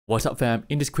What's up fam,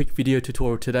 in this quick video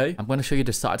tutorial today, I'm going to show you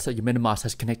the sites that your Metamask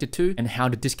has connected to and how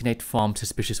to disconnect from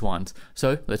suspicious ones.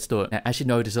 So let's do it. Now as you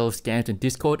know, there's a lot of scams in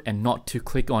Discord and not to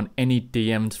click on any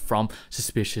DMs from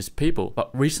suspicious people.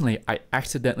 But recently I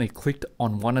accidentally clicked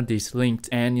on one of these links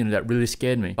and that really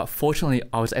scared me. But fortunately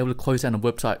I was able to close down the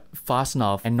website fast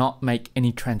enough and not make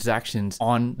any transactions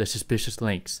on the suspicious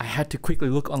links. I had to quickly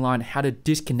look online how to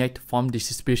disconnect from the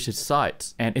suspicious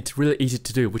sites, and it's really easy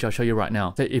to do, which I'll show you right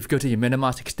now. So if you go to your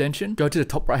Metamask extension, go to the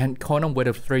top right hand corner where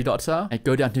the three dots are and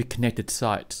go down to connected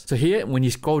sites. So here when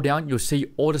you scroll down, you'll see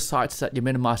all the sites that your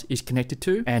Metamask is connected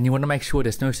to, and you want to make sure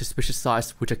there's no suspicious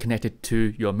sites which are connected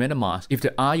to your Metamask. If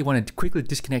there are, you want to quickly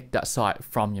disconnect that site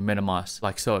from your Metamask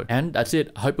like so. And that's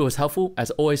it. I hope it was helpful.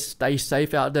 As always, stay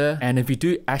safe out there, and if you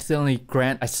do accidentally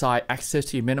grant a site access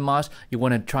to your Metamask, you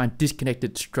want to try and disconnect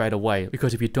it straight away,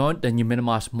 because if you don't, then your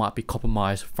Metamask might be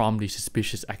compromised from these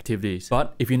suspicious activities.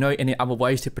 But if you know any other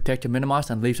ways to protect your Metamask,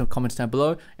 and leave some comments down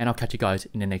below, and I'll catch you guys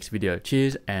in the next video.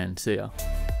 Cheers and see ya.